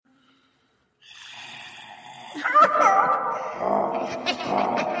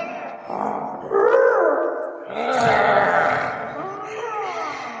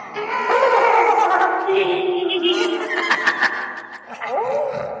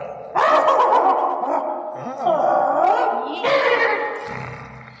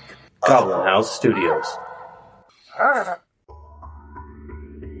Goblin House Studios.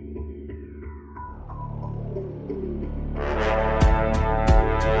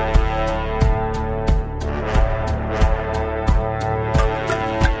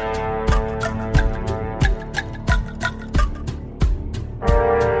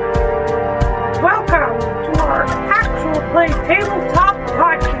 Welcome to our actual play tabletop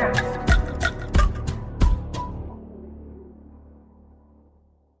podcast.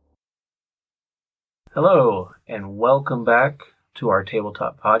 Hello, and welcome back to our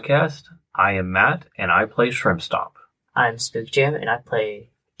tabletop podcast. I am Matt, and I play Shrimp Stomp. I'm Spook Jam, and I play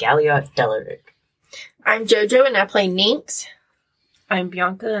Galliot Delaric. I'm Jojo, and I play Ninx. I'm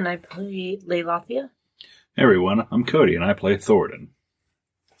Bianca, and I play Laylathia. Hey everyone, I'm Cody, and I play Thornton.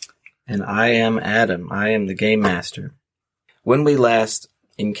 And I am Adam. I am the Game Master. When we last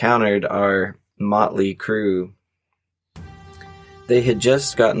encountered our motley crew, they had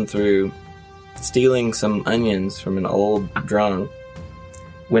just gotten through stealing some onions from an old drunk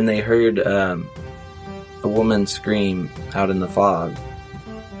when they heard a woman scream out in the fog.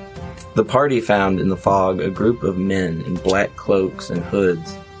 The party found in the fog a group of men in black cloaks and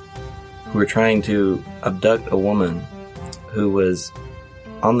hoods who were trying to abduct a woman who was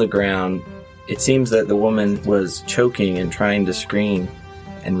on the ground. It seems that the woman was choking and trying to scream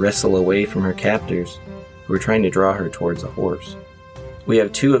and wrestle away from her captors, who were trying to draw her towards a horse. We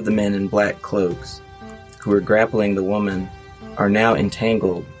have two of the men in black cloaks who are grappling the woman are now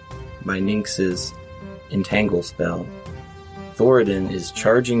entangled by Ninx's entangle spell. Thoradin is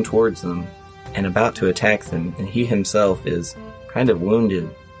charging towards them and about to attack them, and he himself is kind of wounded.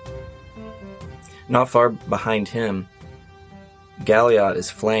 Not far behind him, Galliot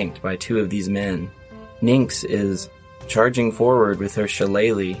is flanked by two of these men. Ninx is charging forward with her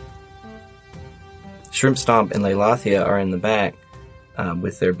shillelagh. Shrimp Stomp and Laylathia are in the back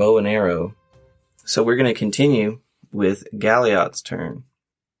with their bow and arrow. So we're going to continue with Galliot's turn.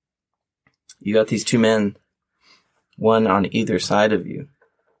 You got these two men, one on either side of you.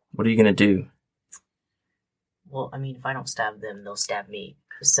 What are you going to do? Well, I mean, if I don't stab them, they'll stab me.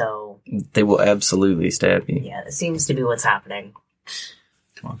 So... They will absolutely stab you. Yeah, that seems to be what's happening.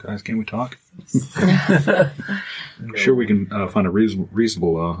 Come on, guys, can we talk? I'm sure we can find a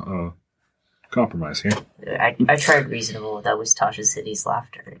reasonable compromise here. I tried reasonable. That was Tasha City's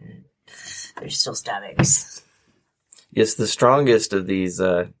laughter, and there's still stabbings. Yes, the strongest of these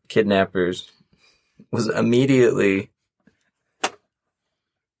kidnappers was immediately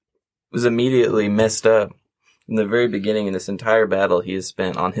messed up. From the very beginning in this entire battle, he has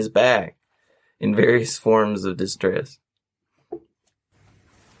spent on his back in various forms of distress.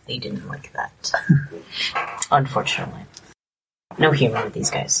 They didn't like that. Unfortunately. No humor with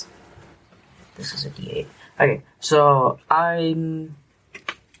these guys. This is a D8. Okay, so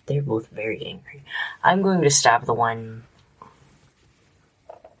they're both very angry. I'm going to stab the one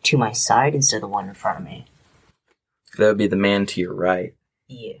to my side instead of the one in front of me. That would be the man to your right.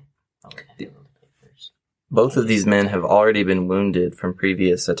 Yeah. Okay. Both of these men have already been wounded from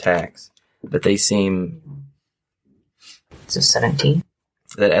previous attacks, but they seem... It's a 17?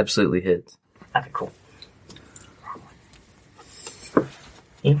 That absolutely hits. Okay, cool.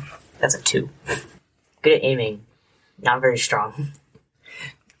 Yeah, that's a 2. Good at aiming. Not very strong.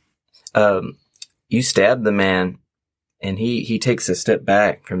 You stab the man, and he takes a step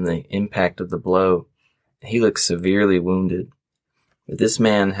back from the impact of the blow. He looks severely wounded. But this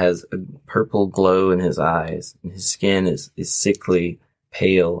man has a purple glow in his eyes, and his skin is sickly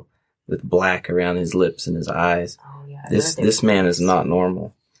pale with black around his lips and his eyes. Oh, yeah, This man is not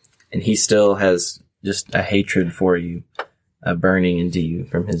normal, and he still has just a hatred for you burning into you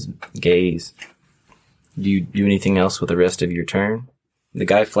from his gaze. Do you do anything else with the rest of your turn? The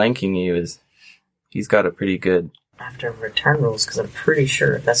guy flanking you he's got a pretty good... I have to return rules because I'm pretty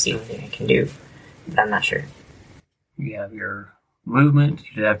sure that's the only thing I can do. But I'm not sure. You have your movement,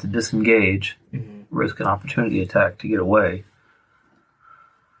 you'd have to disengage, risk an opportunity attack to get away.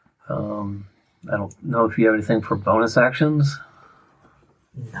 I don't know if you have anything for bonus actions.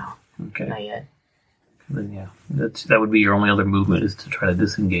 No. Okay. Not yet. Then yeah, that would be your only other movement, is to try to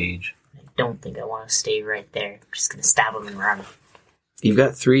disengage. I don't think I want to stay right there. I'm just going to stab him and run. You've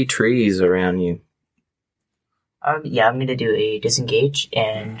got 3 trees around you. Yeah, I'm going to do a disengage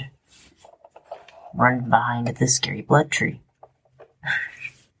and run behind the scary blood tree.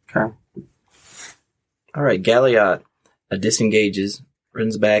 Okay. All right, Galliot disengages,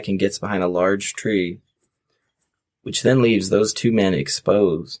 runs back, and gets behind a large tree, which then leaves those two men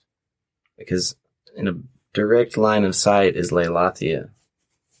exposed, because in a direct line of sight is Leilathia.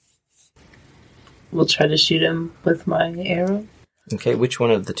 We'll try to shoot him with my arrow. Okay, which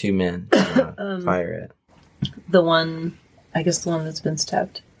one of the two men do you want to fire at? The one that's been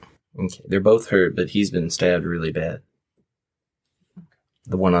stabbed. Okay, they're both hurt, but he's been stabbed really bad.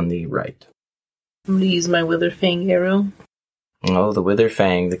 The one on the right. I'm going to use my Wither Fang arrow. Oh, the Wither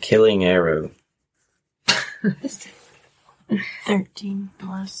Fang, the killing arrow. 13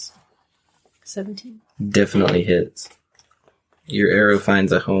 plus 17. Definitely hits. Your arrow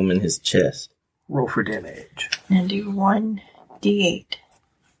finds a home in his chest. Roll for damage. and do 1d8.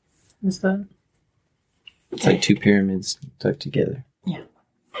 Is that? It's like two pyramids stuck together. Yeah.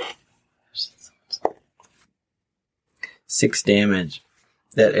 6 damage.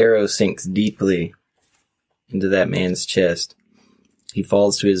 That arrow sinks deeply into that man's chest. He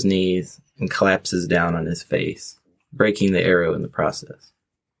falls to his knees and collapses down on his face, breaking the arrow in the process.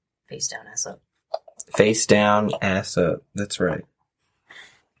 Face down, ass up. Face down, ass up. That's right.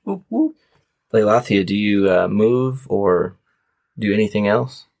 Whoop, whoop. Leilathia, do you move or do anything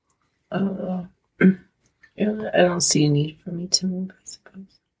else? Yeah, I don't see a need for me to move, I suppose.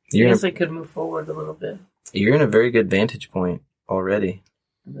 I You're guess in I could move forward a little bit. you're in a very good vantage point already.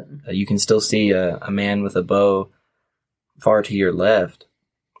 And then, You can still see a man with a bow far to your left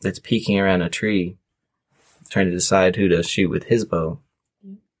that's peeking around a tree, trying to decide who to shoot with his bow.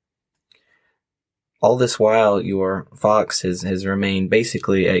 All this while, your fox has remained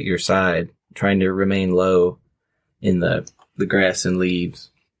basically at your side, trying to remain low in the grass and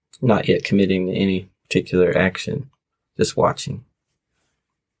leaves, not yet committing to any particular action, just watching.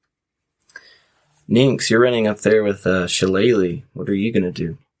 Nynx, you're running up there with Shillelagh. What are you going to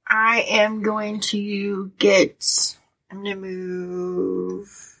do? I am going to get... I'm going to move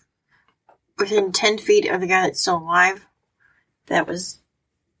within 10 feet of the guy that's still alive. That was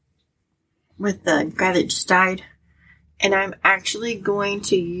with the guy that just died. And I'm actually going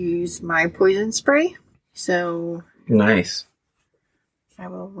to use my poison spray. So Nice. I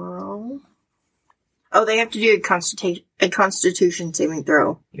will roll. Oh, they have to do a constitution saving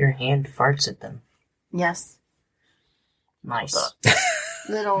throw. Your hand farts at them. Yes. Nice.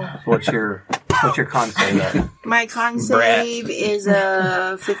 Little. What's your con save at? My con Brat. save is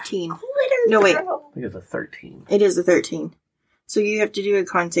a 15. No, wait. I think it's a 13. It is a 13. So you have to do a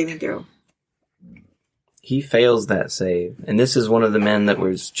con saving throw. He fails that save, and this is one of the men that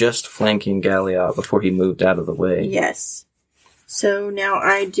was just flanking Galliot before he moved out of the way. Yes. So now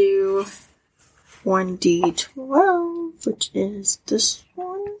I do 1d12, which is this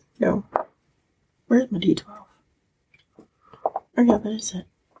one. No. Where's my d12? Okay, what is it?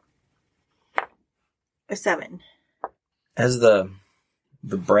 A 7. As the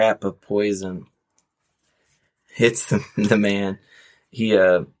brap of poison hits the man,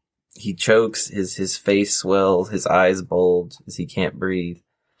 he chokes, his face swells, his eyes bulge as he can't breathe.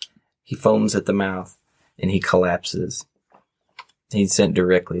 He foams at the mouth, and he collapses. He's sent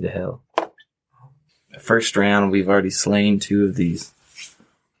directly to hell. First round, we've already slain 2 of these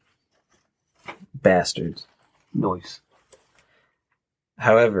bastards. Noise.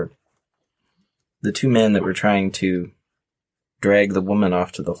 However, the 2 men that were trying to drag the woman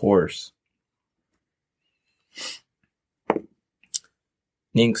off to the horse.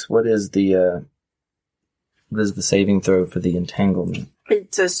 Nynx, what is the saving throw for the entanglement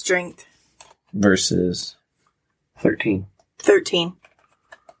It's a strength. versus 13. 13.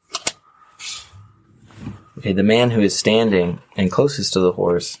 okay, the man who is standing and closest to the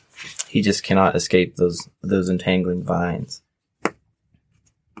horse, he just cannot escape those entangling vines.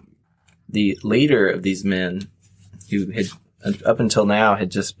 The leader of these men, who had up until now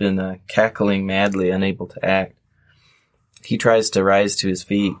had just been cackling madly, unable to act, he tries to rise to his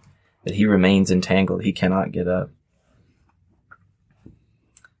feet, but he remains entangled. He cannot get up.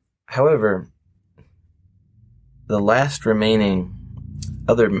 However, the last remaining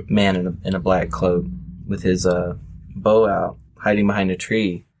other man in a black cloak with his bow out, hiding behind a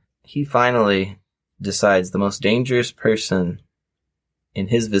tree, he finally decides the most dangerous person in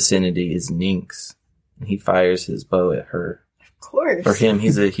his vicinity is Nynx, and he fires his bow at her. Of course. For him,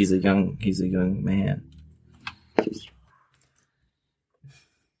 he's a young man.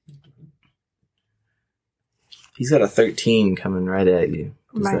 He's got a 13 coming right at you.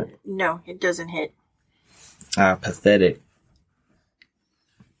 No, it doesn't hit. Pathetic.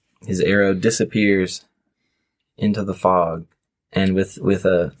 His arrow disappears into the fog, and with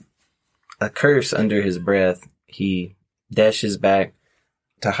a curse under his breath, he dashes back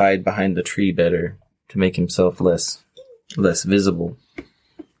to hide behind the tree better, to make himself less visible.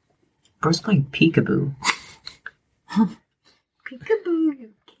 Bro's playing peekaboo. Peekaboo.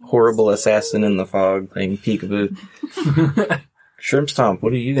 Horrible assassin in the fog playing peekaboo. Shrimp Stomp,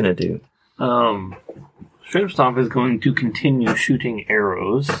 what are you gonna do? Shrimp Stomp is going to continue shooting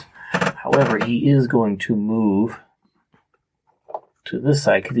arrows. However, he is going to move to this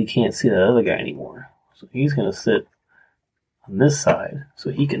side because he can't see that other guy anymore. So he's going to sit on this side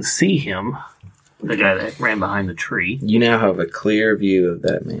so he can see him, the guy that ran behind the tree. You now have a clear view of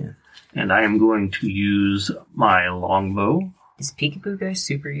that man. And I am going to use my longbow. Is peekaboo guy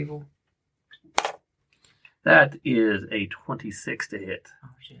super evil? That is a 26 to hit. Oh,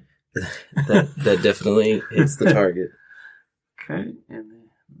 shit. that definitely hits the target. Okay, and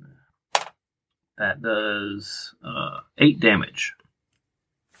that does 8 damage.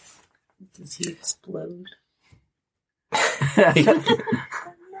 Does he explode?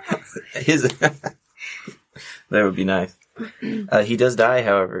 His that would be nice. He does die,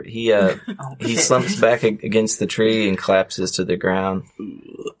 however. He slumps back against the tree and collapses to the ground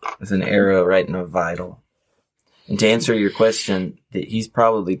with an arrow right in a vital. And to answer your question, he's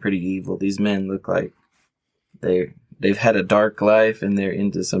probably pretty evil. These men look like they've had a dark life and they're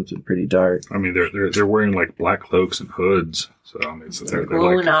into something pretty dark. I mean, they're wearing like black cloaks and hoods, so I mean, they're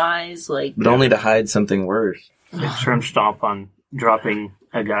Rolling like, eyes, like. But only to hide something worse. Shrimp Stomp on dropping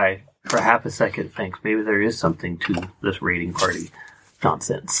a guy for half a second thinks maybe there is something to this raiding party.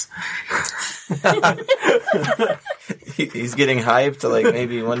 Nonsense. He's getting hyped, like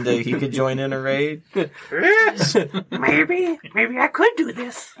maybe one day he could join in a raid. Maybe I could do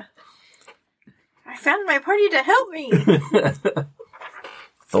this. I found my party to help me.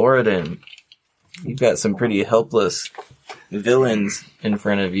 Thoradin, you've got some pretty helpless villains in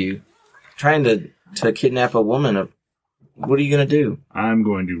front of you, trying to kidnap a woman. What are you going to do? I'm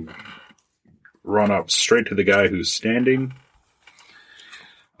going to run up straight to the guy who's standing.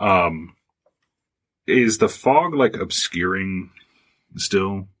 Is the fog like obscuring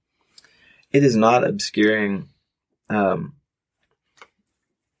still? It is not obscuring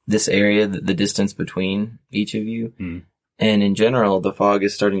this area, the distance between each of you. And in general, the fog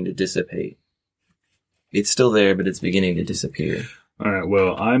is starting to dissipate. It's still there, but it's beginning to disappear. All right,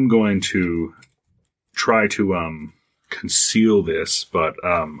 well, I'm going to try to conceal this, but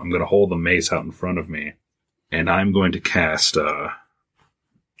I'm going to hold the mace out in front of me, and I'm going to cast...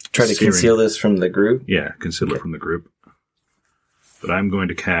 Try to conceal this from the group? Yeah, conceal it from the group. But I'm going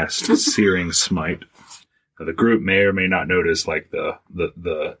to cast Searing Smite. Now, the group may or may not notice, like,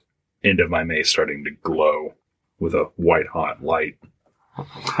 the end of my mace starting to glow with a white-hot light. I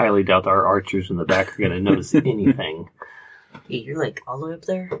highly doubt our archers in the back are going to notice anything. Hey, you're like all the way up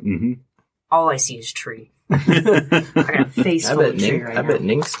there? Mm-hmm. All I see is tree. I got a face full of tree right now. I bet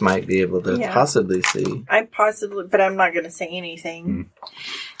Nynx might be able to possibly see. But I'm not going to say anything.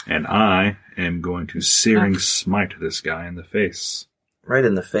 And I am going to Searing Smite this guy in the face. Right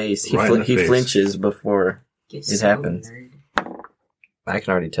in the face. He face. flinches before Get it so happens. nerd. I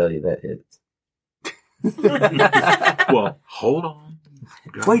can already tell you that hits. Well, hold on.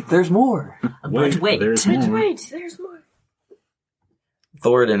 Wait, there's more. Wait. There's more. There's more.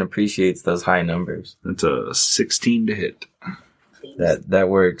 Thoradin appreciates those high numbers. That's a 16 to hit. That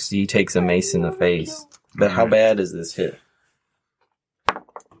works. He takes a mace in the face. But how bad is this hit?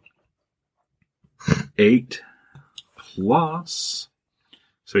 8 plus...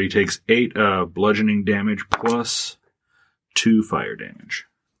 So he takes 8 bludgeoning damage plus 2 fire damage.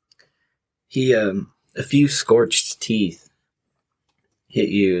 He, a few scorched teeth hit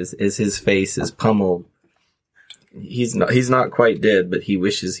you as his face is pummeled. He's not quite dead, but he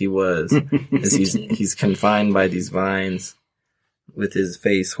wishes he was. As he's confined by these vines with his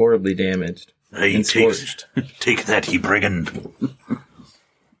face horribly damaged and scorched. Take that, ye brigand.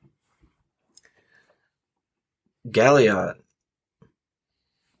 Galliot.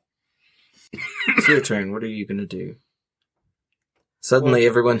 It's your turn. What are you going to do? Suddenly,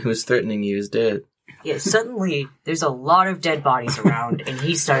 everyone who's threatening you is dead. Yeah, suddenly there's a lot of dead bodies around, and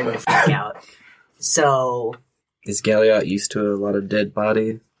he's starting to freak out. So... Is Galliot used to a lot of dead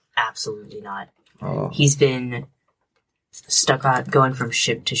bodies? Absolutely not. Oh. He's been stuck on going from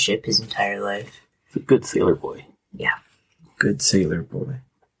ship to ship his entire life. He's a good sailor boy. Yeah. Good sailor boy.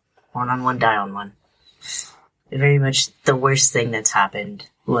 1 on 1, die on 1. Very much the worst thing that's happened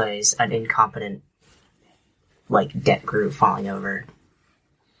was an incompetent, deck crew falling over.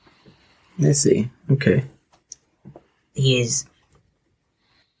 I see. Okay. He is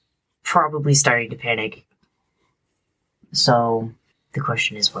probably starting to panic. So, the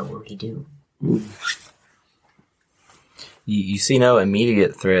question is, what will he do? You see no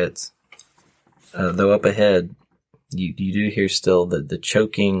immediate threats. though up ahead, you do hear still the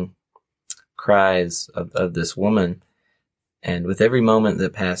choking cries of this woman, and with every moment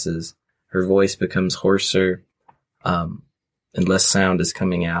that passes, her voice becomes hoarser, and less sound is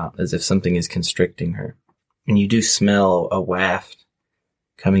coming out, as if something is constricting her. And you do smell a waft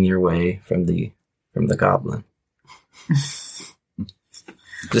coming your way from the goblin.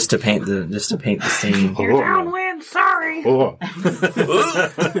 just to paint the scene. You're downwind, sorry. Oh.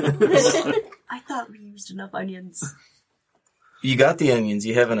 I thought we used enough onions. You got the onions.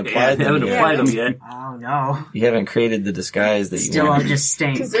 You haven't applied them haven't yet. applied them yet. Oh no. You haven't created the disguise that you Still, I'll wanted. just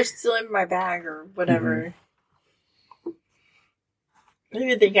stink. Because they're still in my bag or whatever. I don't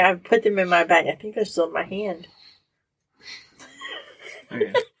even think I put them in my bag. I think they're still in my hand.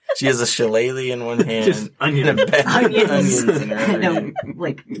 Okay. She has a shillelagh in one hand Just onion. and a bag of onions in her other No, hand.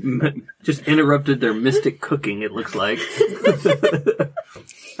 like, Just interrupted their mystic cooking, it looks like.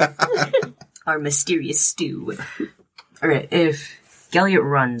 our mysterious stew. Alright, if Galliot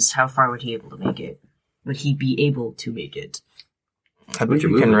runs, how far would he able to make it? Would he be able to make it? I believe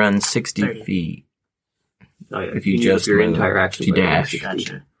your you can movement? run 60 30. feet. Oh, yeah. If you use just your move entire action to by dash.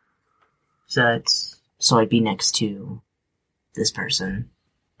 Gotcha. So I'd be next to this person.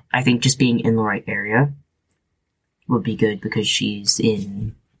 I think just being in the right area would be good because she's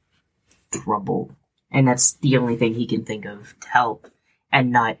in trouble. And that's the only thing he can think of to help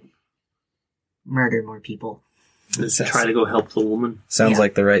and not murder more people. Try to go help the woman. Sounds Yeah.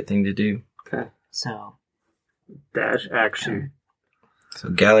 like the right thing to do. Okay. So, Dash action. So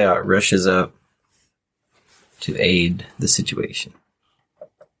Galliot rushes up to aid the situation.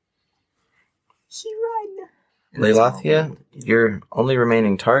 he run. And that's all Leilathia, we do. your only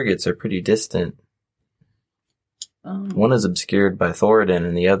remaining targets are pretty distant. One is obscured by Thoradin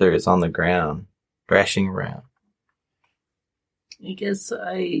and the other is on the ground, thrashing around. I guess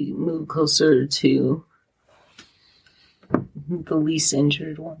I move closer to the least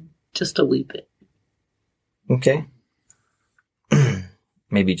injured one, just a wee bit. Okay.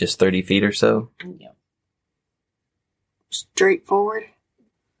 Maybe just 30 feet or so. Yeah, Straight forward.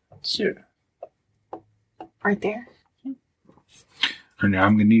 sure. Right there. And now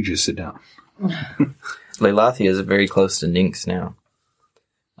I'm going to need you to sit down. Leilathia is very close to Nynx now.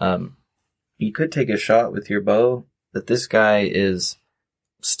 You could take a shot with your bow, but this guy is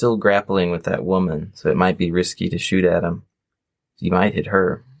still grappling with that woman, so it might be risky to shoot at him. You might hit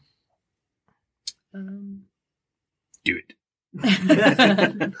her. Do it.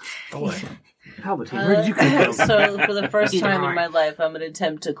 Boy. Palpatine, where did you come from? So for the first Either time or. in my life, I'm going to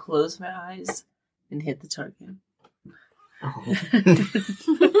attempt to close my eyes and hit the target. Oh.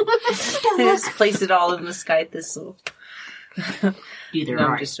 Just place it all in the sky thistle. Either No,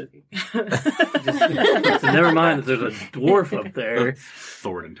 or. I'm just joking. So never mind that there's a dwarf up there.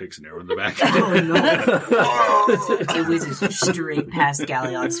 Thoradin takes an arrow in the back. It whizzes straight past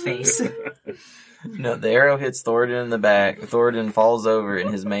Galliot's face. No, the arrow hits Thoradin in the back. Thoradin falls over and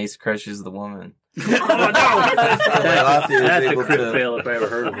his mace crushes the woman. Leilathia is That's a able crit to- fail if I ever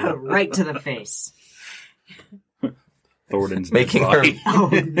heard of it. Right to the face. Thoradin's Making her, body. Oh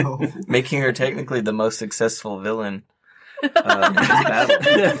no. making her technically the most successful villain in this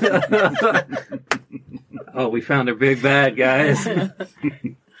battle. Oh, we found a big bad, guys.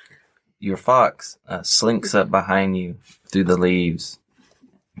 Your fox slinks up behind you through the leaves.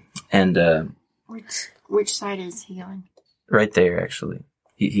 And Which side is he on? right there, actually.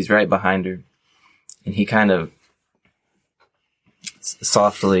 He's right behind her. And he kind of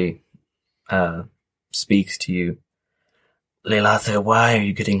softly speaks to you. Leilathia, why are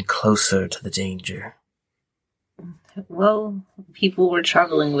you getting closer to the danger? Well, people we're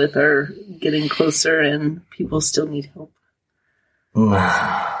traveling with are getting closer and people still need help.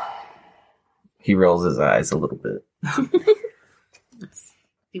 He rolls his eyes a little bit.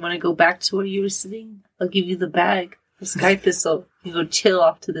 You want to go back to where you were sitting? I'll give you the bag, the sky thistle. You go chill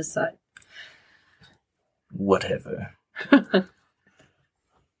off to the side. Whatever.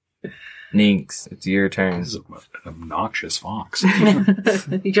 Nynx, it's your turn. This is an obnoxious fox.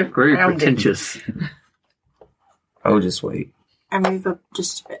 You're Very grounded. pretentious. Oh, just wait. I move up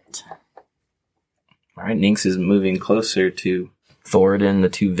just a bit. Alright, Nynx is moving closer to Thoradin, the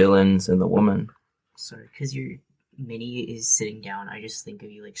two villains, and the woman. Sorry, because your mini is sitting down, I just think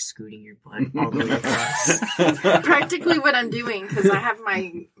of you like scooting your butt all the way across. Practically what I'm doing, because I have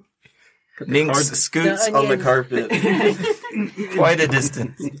my... Nynx scoots on the onions. carpet. Quite a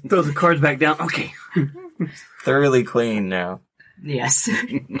distance. Throw the cards back down. Okay. Thoroughly clean now. Yes.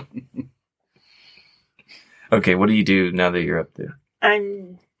 Okay, what do you do now that you're up there?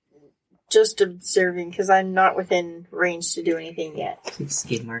 I'm just observing because I'm not within range to do anything yet.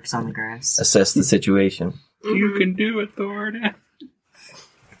 Skid marks on the grass. Assess the situation. You can do it, Thornton.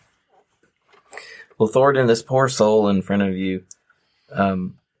 Well, Thornton, this poor soul in front of you,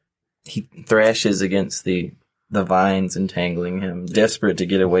 he thrashes against the vines entangling him, desperate to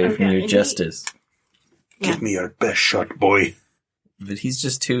get away from your justice. Give me your best shot, boy. But he's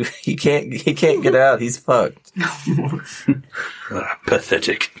just too. He can't get out. He's fucked.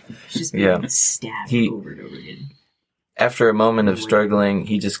 Pathetic. Just Yeah. stabbed He- over and over again. After a moment of struggling,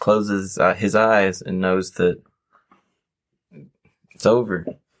 he just closes his eyes and knows that it's over.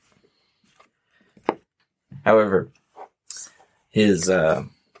 However, his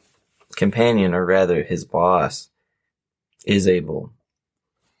companion, or rather his boss, is able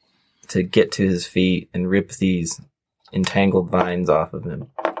to get to his feet and rip these entangled vines off of him.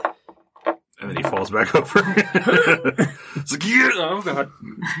 And then he falls back over. It's like, yeah, oh god.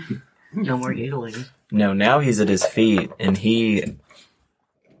 No more giggling. No, now he's at his feet, and he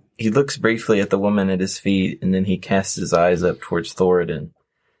looks briefly at the woman at his feet, and then he casts his eyes up towards Thoradin,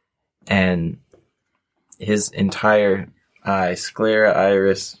 and his entire eye, sclera,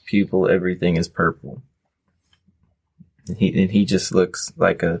 iris, pupil, everything is purple. And he just looks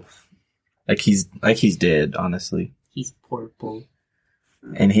like he's dead, honestly. He's purple.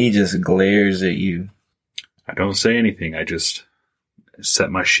 And he just glares at you. I don't say anything. I just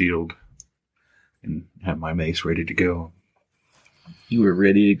set my shield and have my mace ready to go. You were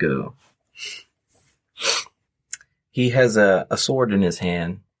ready to go. He has a sword in his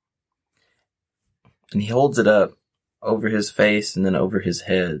hand, and he holds it up over his face and then over his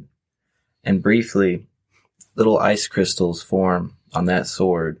head. And briefly, little ice crystals form on that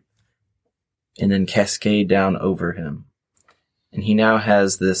sword and then cascade down over him. And he now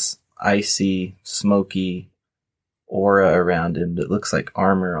has this icy, smoky aura around him that looks like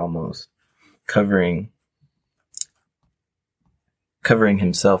armor almost, covering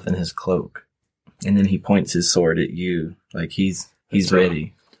himself in his cloak. And then he points his sword at you like he's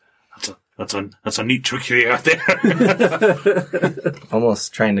ready. That's a neat trick you got there.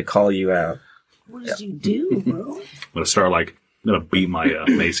 Almost trying to call you out. What did you do, bro? I'm gonna beat my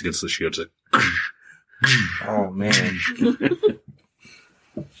mace against the shield. It's like, Oh, man.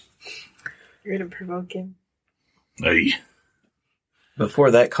 You're gonna provoke him. hey.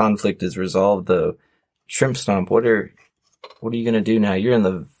 Before that conflict is resolved, though, Shrimp Stomp, what are you going to do now? You're in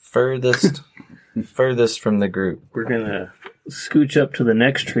the furthest from the group. We're gonna scooch up to the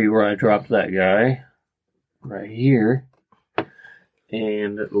next tree where I dropped that guy. Right here.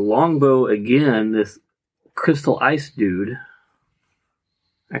 And longbow again, this crystal ice dude.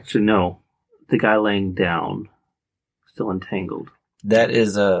 Actually, no. The guy laying down. Still entangled. That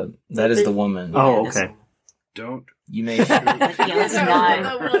is the woman. Oh, that's- okay. Don't. You may shoot. Yeah, let's not,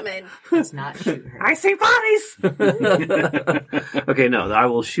 a woman. let's not shoot her. I see bodies! Okay, no, I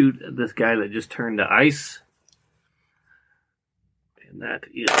will shoot this guy that just turned to ice. And that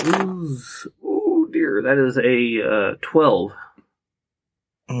is... Oh, dear. That is a 12.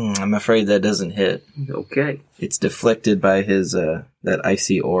 I'm afraid that doesn't hit. Okay. It's deflected by his that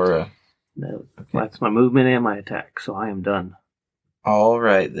icy aura. That's my movement and my attack, so I am done. All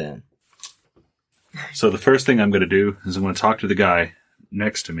right, then. So the first thing I'm going to do is I'm going to talk to the guy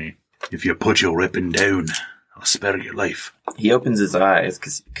next to me. If you put your weapon down, I'll spare your life. He opens his eyes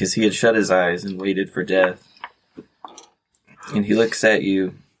because he had shut his eyes and waited for death. And he looks at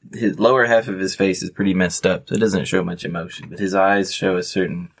you. His lower half of his face is pretty messed up, so it doesn't show much emotion, but his eyes show a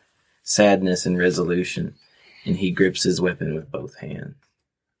certain sadness and resolution, and he grips his weapon with both hands.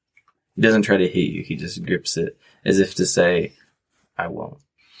 He doesn't try to hit you, he just grips it as if to say, I won't.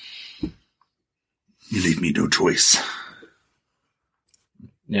 You leave me no choice.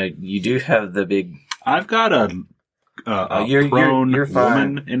 Now, you do have the big... I've got a you're prone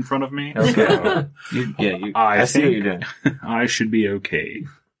fine. woman in front of me. Okay. I see what you're doing. I should be okay.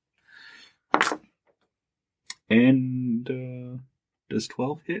 And does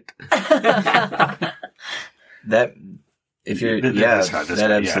 12 hit? That, if you're, That's fine, that's that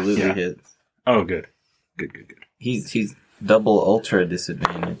fine. absolutely Yeah. hits. Oh, good. Good. He's double ultra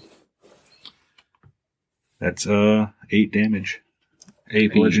disadvantage. That's 8 damage.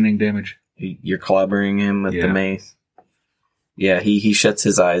 8 bludgeoning damage. You're clobbering him with the Yeah. mace. Yeah, he shuts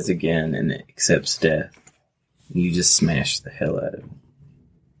his eyes again and accepts death. You just smash the hell out of him.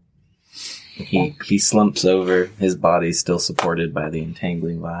 He slumps over, his body still supported by the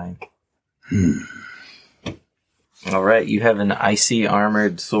entangling vine. Alright, you have an icy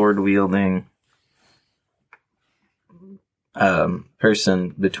armored sword wielding person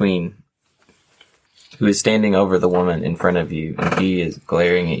between who is standing over the woman in front of you, and he is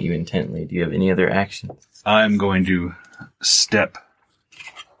glaring at you intently. Do you have any other actions? I'm going to step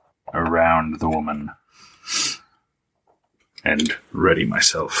around the woman and ready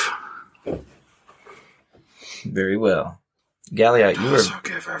myself. Very well. Galliot, you Also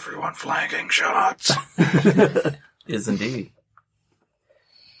give everyone flanking shots. Yes, indeed.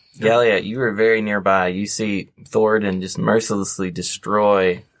 Galliot, you are very nearby. You see Thoradin just mercilessly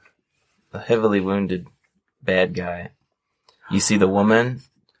destroy a heavily wounded bad guy. You see the woman.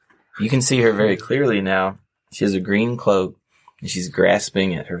 You can see her very clearly now. She has a green cloak, and she's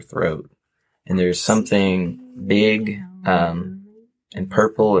grasping at her throat. And there's something big and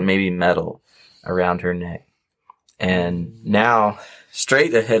purple and maybe metal around her neck. And now,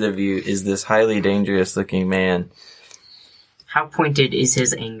 straight ahead of you is this highly dangerous-looking man. How pointed is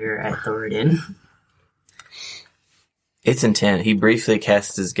his anger at Thoradin? It's intent. He briefly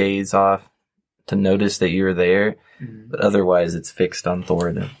casts his gaze off to notice that you're there, but otherwise it's fixed on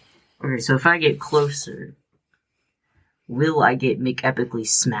Thoradin. Okay, so if I get closer, will I get McEpically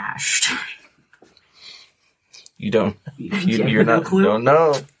smashed? You don't. Yeah, You're no not. clue? Don't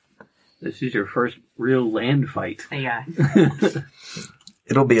know. This is your first real land fight. Yeah.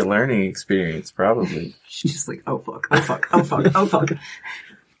 It'll be a learning experience, probably. She's just like, oh fuck, oh fuck, oh fuck, oh fuck.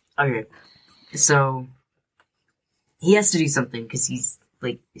 Okay, so he has to do something because he's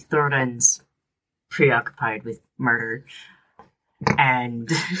like Thoradin's preoccupied with murder, and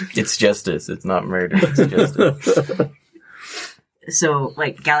It's justice. It's not murder. It's justice. so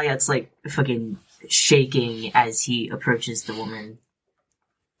like Galliot's like fucking shaking as he approaches the woman,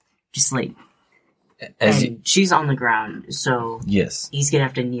 just like, and she's on the ground, so Yes. he's gonna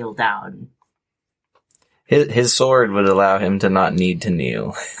have to kneel down. His sword would allow him to not need to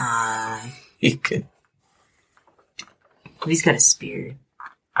kneel. He could. He's got a spear.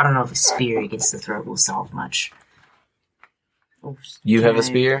 I don't know if a spear against the throat will solve much. Oh, You can have a I-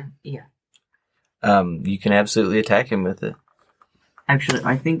 spear? Yeah. You can absolutely attack him with it. Actually,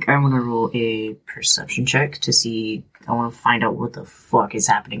 I think I want to roll a perception check to see. I want to find out what the fuck is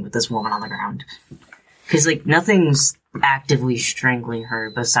happening with this woman on the ground. Because, like, nothing's actively strangling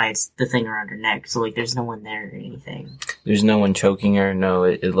her besides the thing around her neck. So, like, there's no one there or anything. There's no one choking her. No,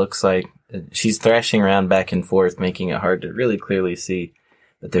 it looks like she's thrashing around back and forth, making it hard to really clearly see.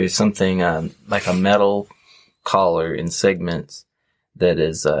 But there's something like a metal collar in segments that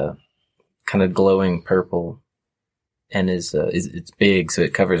is kind of glowing purple, and it's big, so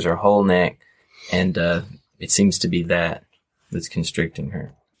it covers her whole neck, and it seems to be that's constricting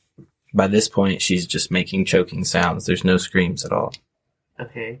her. By this point, she's just making choking sounds. There's no screams at all.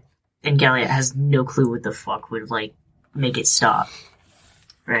 Okay. And Galliot has no clue what the fuck would, like, make it stop.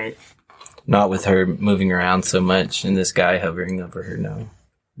 Right? Not with her moving around so much and this guy hovering over her, no.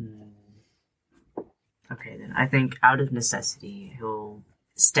 Okay, then. I think out of necessity, he'll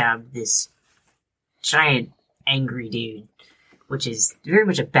stab this giant, angry dude, which is very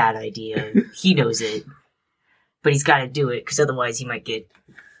much a bad idea. He knows it. But he's gotta do it, because otherwise he might get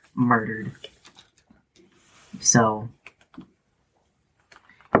murdered. So.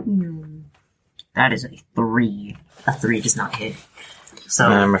 That is a 3. A 3 does not hit. So.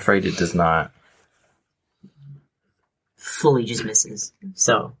 I'm afraid it does not. Fully just misses.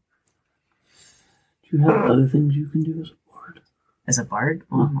 So. Do you have other things you can do as a bard? As a bard?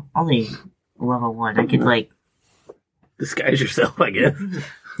 Well, I'm only level 1. I could, like, Disguise yourself, I guess.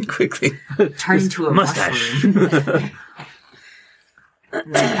 Quickly. turn into a Mustache. mushroom.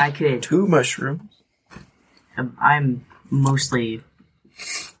 Like, I could. 2 mushrooms. I'm mostly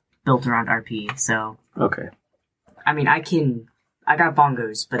built around RP, so. Okay, I mean, I got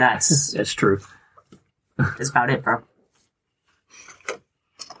bongos, but that's true. about it, bro.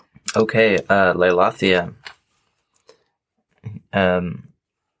 Okay, Leilathia.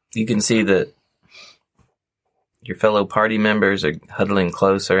 You can see that your fellow party members are huddling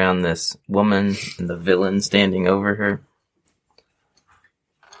close around this woman and the villain standing over her.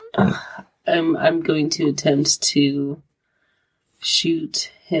 I'm going to attempt to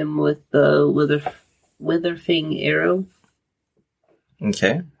shoot him with the Witherfang arrow.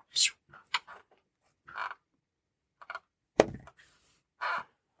 Okay.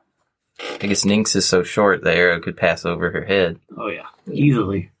 I guess Nynx is so short the arrow could pass over her head. Oh yeah,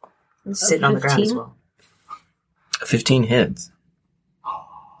 easily. Sitting on the ground as 15? well. 15 hits.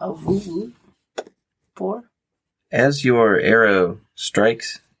 Oh, woo-woo. 4? As your arrow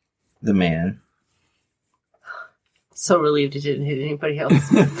strikes the man, So relieved it didn't hit anybody else.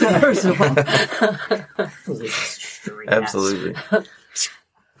 First of all. Straight ass. absolutely.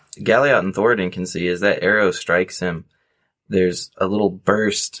 Galliot and Thoradin can see as that arrow strikes him, there's a little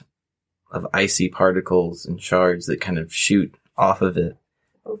burst of icy particles and shards that kind of shoot off of it.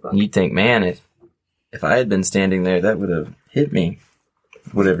 And you'd think, man, if I had been standing there, that would have hit me.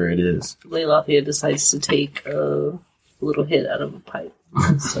 Whatever it is. Leilafia decides to take a little hit out of a pipe.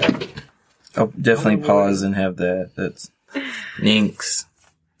 So. I'll definitely pause and have that. That's Ninx.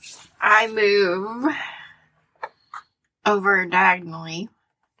 I move over diagonally.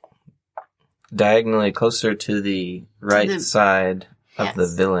 Diagonally closer to the right side of the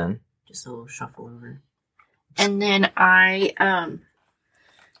villain. Just a little shuffle over. And then I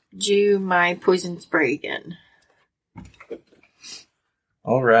do my poison spray again.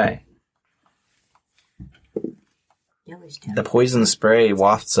 All right. The poison spray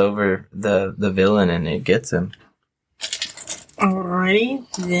wafts over the villain and it gets him. Alrighty,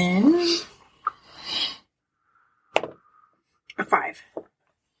 then. A 5.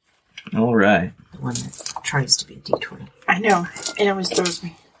 All right. The one that tries to be a D20. I know. It always throws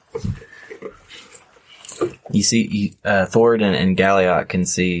me. You see, Thoradin and Galliot can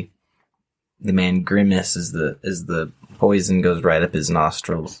see the man grimace as the poison goes right up his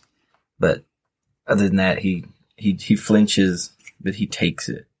nostrils. But other than that, he flinches, but he takes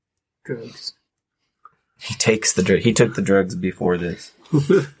it. Drugs. He takes the drug. He took the drugs before this.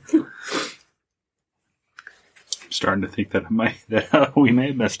 I'm starting to think that we may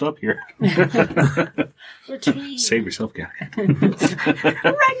have messed up here. Save yourself, guy.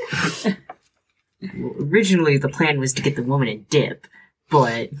 Well, originally, the plan was to get the woman a dip,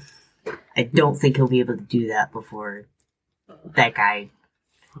 but I don't think he'll be able to do that before that guy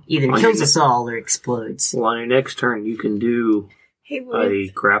either kills us all or explodes. Well, on your next turn, you can do Hey, a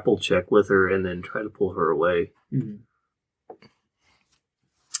grapple check with her and then try to pull her away. Mm-hmm.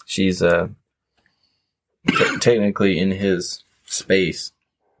 She's technically in his space.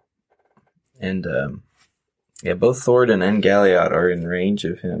 And both Thoradin and Galliot are in range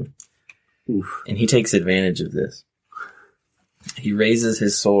of him. Oof. And he takes advantage of this. He raises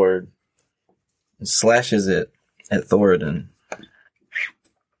his sword and slashes it at Thoradin.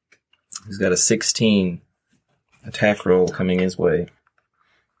 He's got a 16 attack roll coming his way.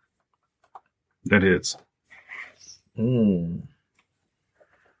 That hits. You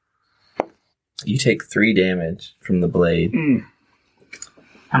take 3 damage from the blade.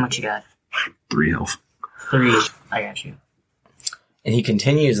 How much you got? 3 health. 3. I got you. And he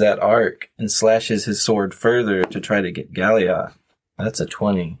continues that arc and slashes his sword further to try to get Galliot. That's a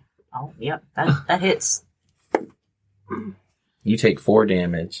 20. Oh, yep. That hits. You take 4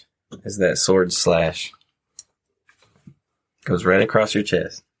 damage as that sword slash goes right across your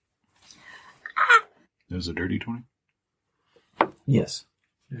chest. That was a dirty 20? Yes.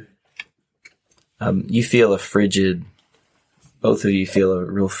 You feel both of you feel a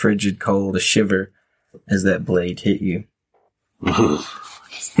real frigid cold, a shiver as that blade hit you.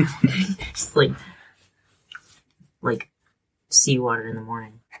 It's like seawater in the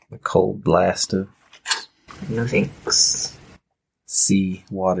morning. A cold blast of No thanks. sea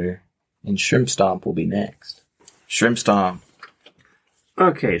water. And Shrimp Stomp will be next. Shrimp Stomp.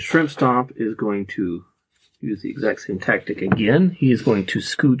 Okay, Shrimp Stomp is going to use the exact same tactic again. He is going to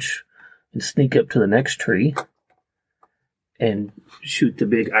scooch and sneak up to the next tree and shoot the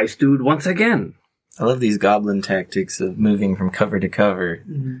big ice dude once again. I love these goblin tactics of moving from cover to cover,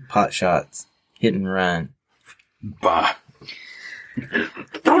 pot shots, hit and run. Bah.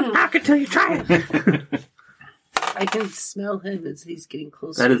 Don't knock it till you try it. I can smell him as he's getting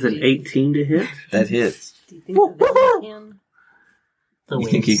closer. That is an 18 to hit. That hits. Do you think the villain can? You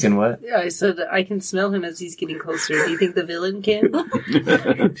think he can what? Yeah, I said I can smell him as he's getting closer. Do you think the villain can?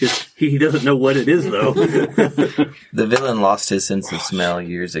 He doesn't know what it is, though. The villain lost his sense of smell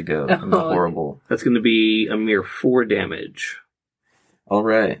years ago from the horrible. That's going to be a mere 4 damage. All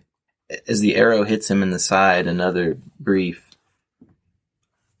right. As the arrow hits him in the side, another brief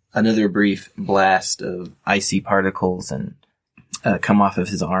blast of icy particles and come off of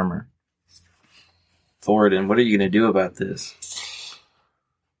his armor. Thoradin, what are you going to do about this?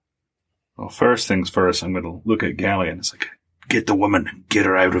 Well, first things first, I'm going to look at Gallia and it's like, get the woman, get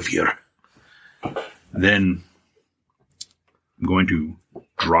her out of here. Then I'm going to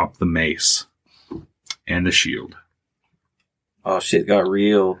drop the mace and the shield. Oh shit, got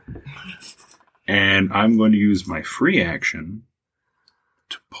real. And I'm going to use my free action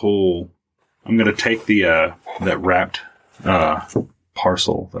to pull. I'm going to take the that wrapped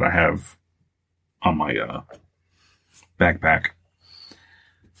parcel that I have on my backpack.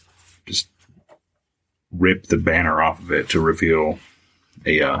 Just rip the banner off of it to reveal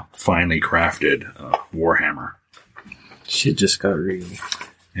a finely crafted warhammer. Shit just got real.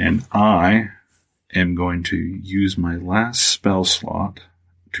 And I am going to use my last spell slot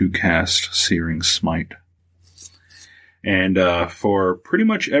to cast Searing Smite. And for pretty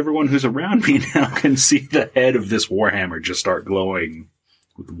much everyone who's around me now can see the head of this warhammer just start glowing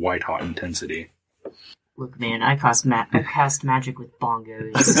with white-hot intensity. Look, man, I cast magic with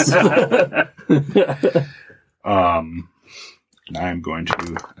bongos. I'm going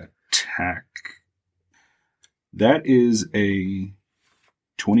to attack. That is a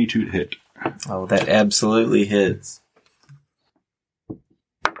 22 to hit. Oh, that absolutely hits.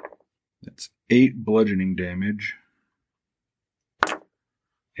 That's 8 bludgeoning damage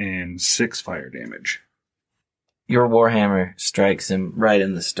and 6 fire damage. Your warhammer strikes him right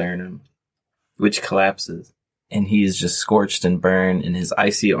in the sternum, which collapses, and he is just scorched and burned, and his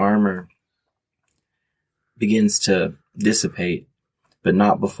icy armor begins to dissipate, but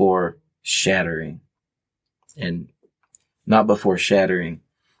not before shattering. And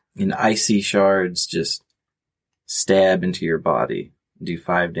icy shards just stab into your body, do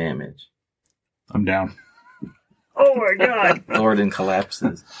 5 damage. I'm down. Oh my god! Lorden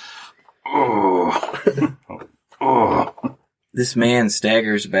collapses. Oh. This man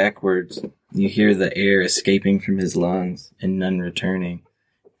staggers backwards. You hear the air escaping from his lungs and none returning.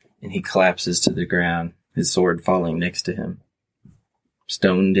 And he collapses to the ground, his sword falling next to him.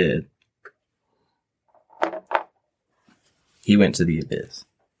 Stone dead. He went to the abyss.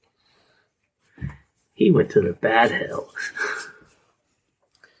 He went to the bad hell.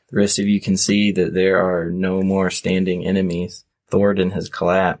 The rest of you can see that there are no more standing enemies. Thornton has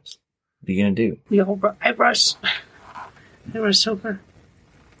collapsed. What are you going to do? I rush over.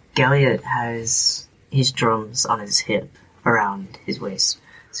 Galliot has his drums on his hip around his waist.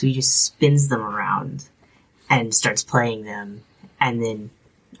 So he just spins them around and starts playing them. And then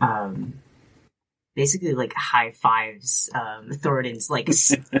basically like high fives Thornton's like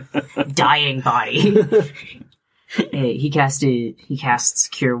dying body. He casts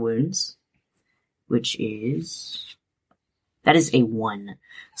Cure Wounds, which is a 1.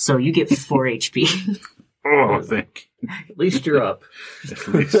 So you get 4 HP. Oh, thank you. At least you're up. At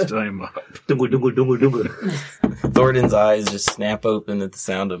least I'm up. Dungle, dungle, dungle, dungle. Thornton's eyes just snap open at the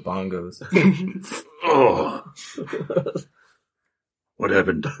sound of bongos. Oh. What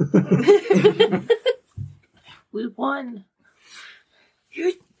happened? We won.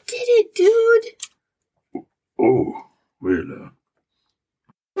 You did it, dude! Oh, well,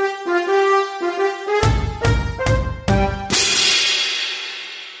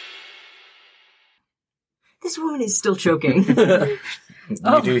 This woman is still choking. You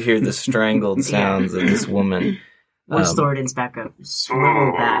do hear the strangled sounds of this woman. Once Thornton's back up,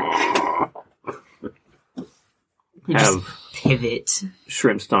 swivel back. You just Have pivot.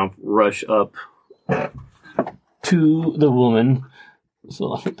 Shrimp Stomp rush up to the woman. So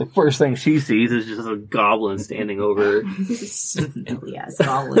like, the first thing she sees is just a goblin standing over her. Smelly ass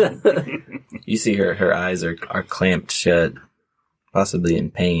goblin. You see her eyes are clamped shut, possibly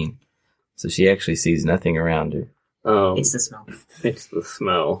in pain. So she actually sees nothing around her. It's the smell. It's the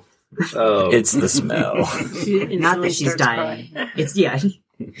smell. It's the smell. Not that she's dying. It's, yeah.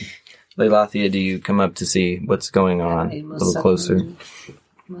 Leilathia, do you come up to see what's going on a little closer?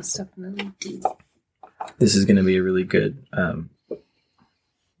 Most definitely do. This is going to be a really good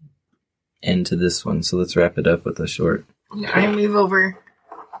end to this one, so let's wrap it up with a short. I move over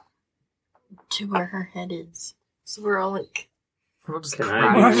to where her head is. So we're all like... We'll just Can cry.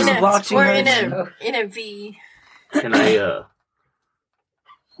 I- We're just watching We're her. in a V. Can I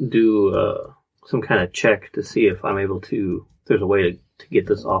do some kind of check to see if I'm able to... If there's a way to get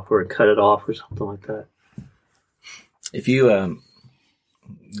this off or cut it off or something like that? If you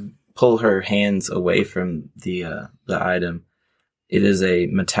pull her hands away from the item, it is a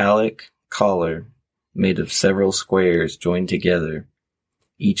metallic collar made of several squares joined together,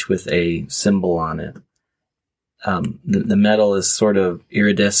 each with a symbol on it. The metal is sort of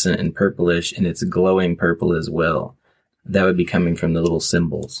iridescent and purplish, and it's glowing purple as well. That would be coming from the little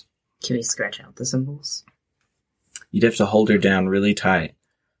symbols. Can we scratch out the symbols? You'd have to hold her down really tight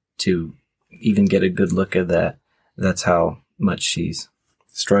to even get a good look at that. That's how much she's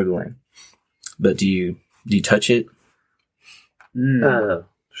struggling. But do you touch it?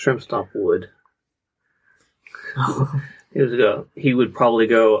 Shrimp Stomp would. He would probably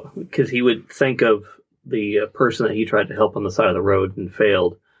go, because he would think of the person that he tried to help on the side of the road and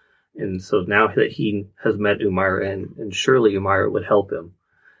failed. And so now that he has met Umaira, and surely Umaira would help him,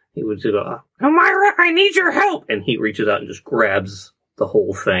 he would just go, Umaira, I need your help! And he reaches out and just grabs the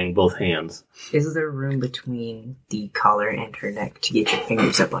whole thing, both hands. Is there room between the collar and her neck to get your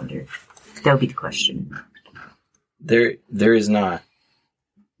fingers up under? That would be the question. There is not.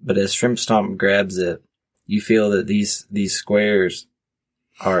 But as Shrimp Stomp grabs it, you feel that these squares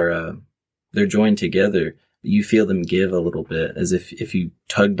are they're joined together. You feel them give a little bit, as if you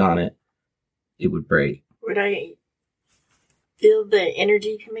tugged on it, it would break. Would I feel the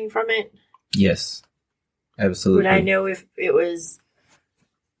energy coming from it? Yes, absolutely. Would I know if it was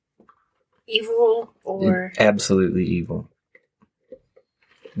evil or... Absolutely evil.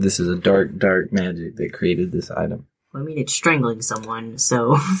 This is a dark, dark magic that created this item. I mean, it's strangling someone,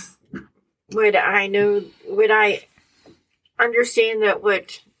 so... Would I understand that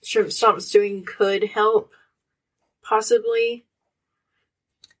what Shrimp Stomp's doing could help? Possibly?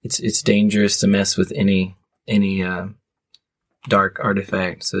 It's dangerous to mess with any dark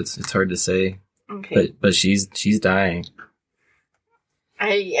artifact, so it's hard to say. Okay. But she's dying.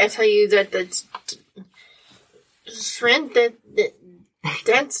 I tell you that the shrimp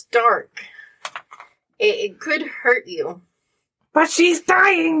that's dark. It could hurt you. But she's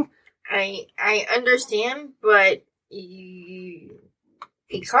dying! I understand, but you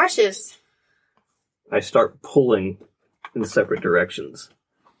be cautious. I start pulling in separate directions.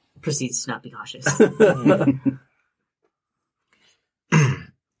 Proceeds to not be cautious.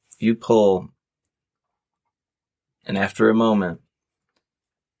 You pull, and after a moment,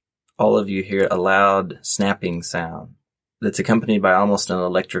 all of you hear a loud snapping sound that's accompanied by almost an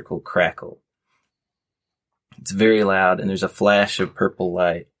electrical crackle. It's very loud, and there's a flash of purple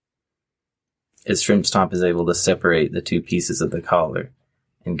light as Shrimp Stomp is able to separate the two pieces of the collar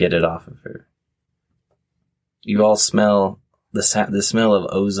and get it off of her. You all smell the smell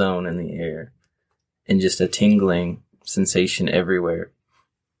of ozone in the air and just a tingling sensation everywhere.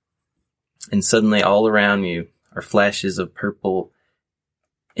 And suddenly all around you are flashes of purple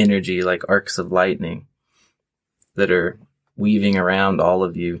energy like arcs of lightning that are weaving around all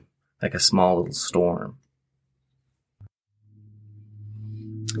of you like a small little storm.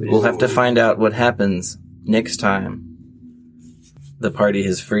 We'll have to find out what happens next time the party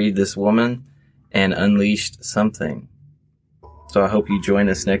has freed this woman and unleashed something. So I hope you join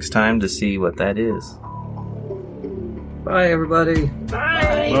us next time to see what that is. Bye, everybody.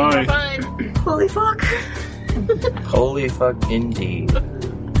 Bye. Bye. Holy fuck. Holy fuck indeed.